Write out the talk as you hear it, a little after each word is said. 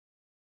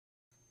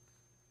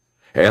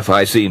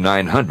FIC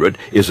 900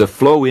 is a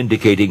flow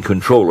indicating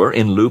controller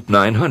in loop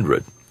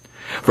 900.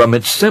 From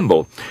its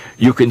symbol,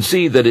 you can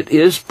see that it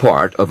is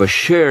part of a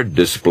shared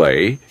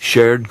display,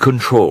 shared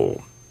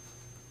control.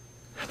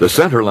 The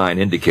center line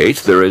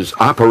indicates there is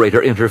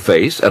operator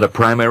interface at a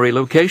primary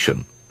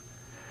location.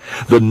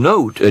 The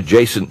note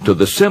adjacent to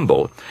the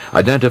symbol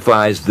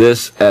identifies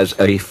this as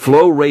a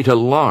flow rate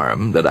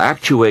alarm that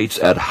actuates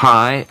at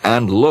high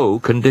and low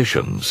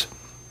conditions.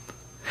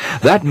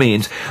 That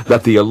means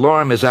that the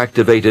alarm is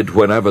activated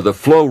whenever the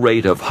flow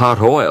rate of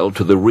hot oil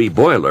to the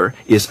reboiler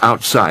is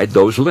outside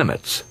those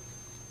limits.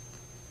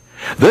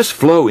 This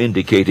flow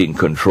indicating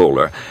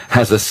controller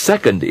has a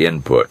second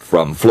input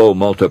from flow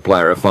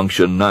multiplier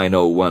function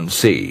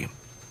 901C.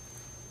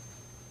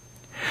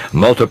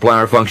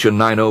 Multiplier function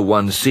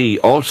 901C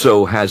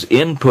also has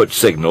input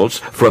signals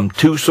from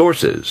two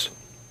sources.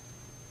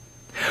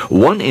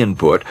 One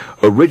input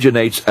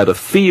originates at a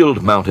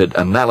field-mounted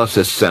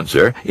analysis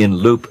sensor in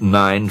loop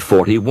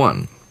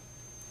 941.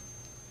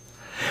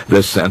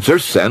 This sensor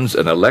sends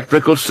an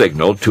electrical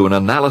signal to an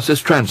analysis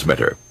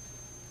transmitter.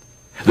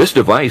 This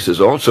device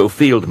is also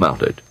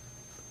field-mounted.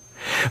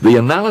 The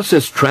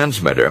analysis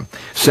transmitter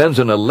sends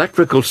an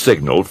electrical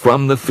signal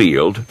from the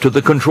field to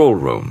the control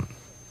room.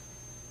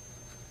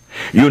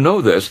 You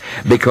know this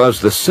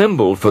because the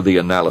symbol for the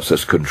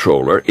analysis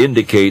controller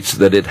indicates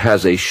that it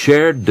has a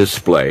shared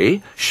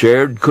display,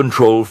 shared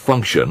control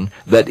function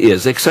that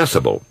is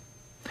accessible.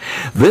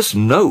 This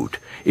note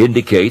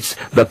indicates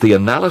that the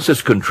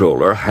analysis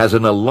controller has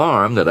an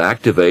alarm that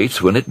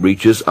activates when it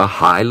reaches a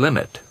high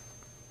limit.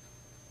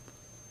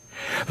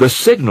 The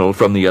signal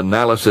from the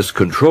analysis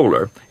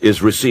controller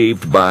is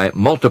received by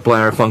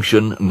multiplier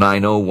function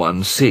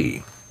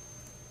 901C.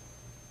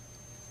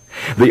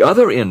 The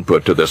other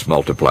input to this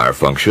multiplier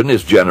function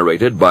is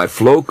generated by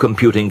flow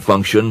computing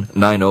function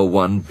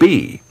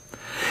 901B.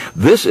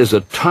 This is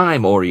a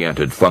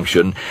time-oriented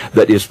function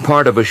that is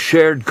part of a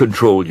shared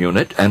control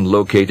unit and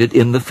located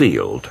in the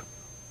field.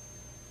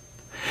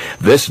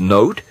 This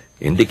note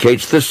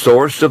indicates the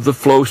source of the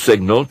flow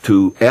signal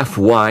to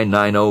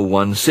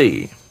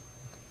FY901C.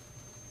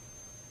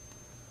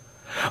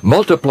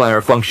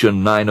 Multiplier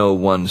function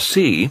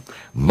 901C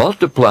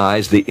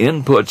multiplies the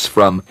inputs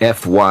from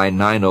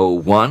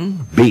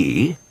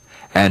FY901B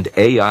and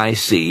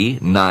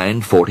AIC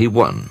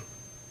 941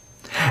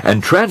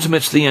 and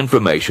transmits the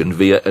information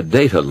via a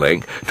data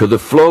link to the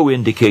flow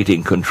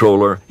indicating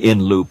controller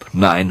in loop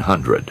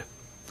 900.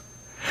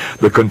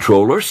 The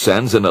controller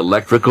sends an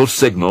electrical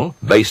signal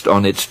based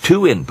on its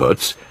two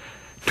inputs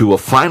to a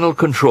final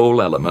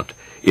control element,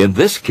 in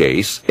this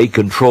case a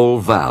control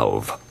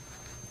valve.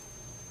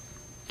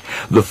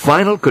 The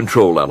final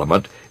control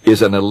element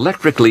is an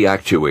electrically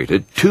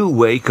actuated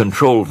two-way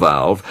control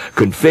valve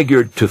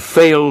configured to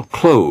fail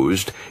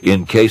closed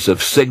in case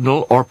of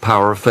signal or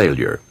power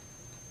failure.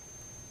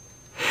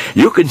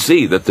 You can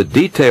see that the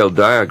detailed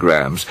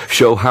diagrams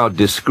show how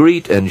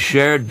discrete and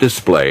shared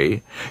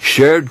display,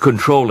 shared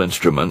control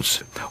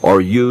instruments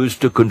are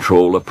used to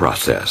control a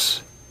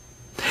process.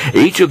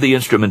 Each of the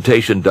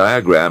instrumentation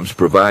diagrams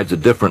provides a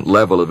different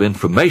level of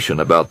information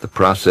about the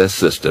process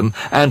system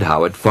and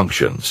how it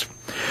functions.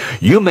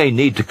 You may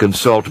need to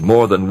consult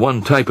more than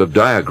one type of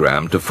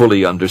diagram to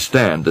fully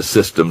understand the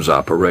system's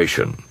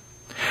operation.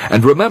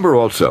 And remember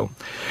also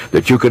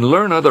that you can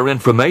learn other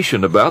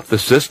information about the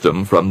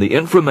system from the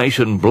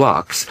information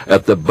blocks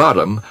at the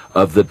bottom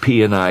of the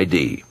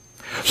P&ID.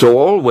 So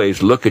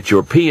always look at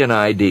your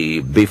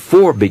P&ID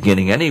before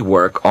beginning any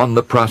work on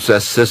the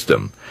process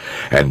system.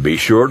 And be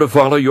sure to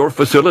follow your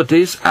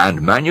facilities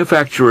and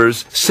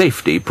manufacturer's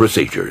safety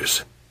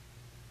procedures.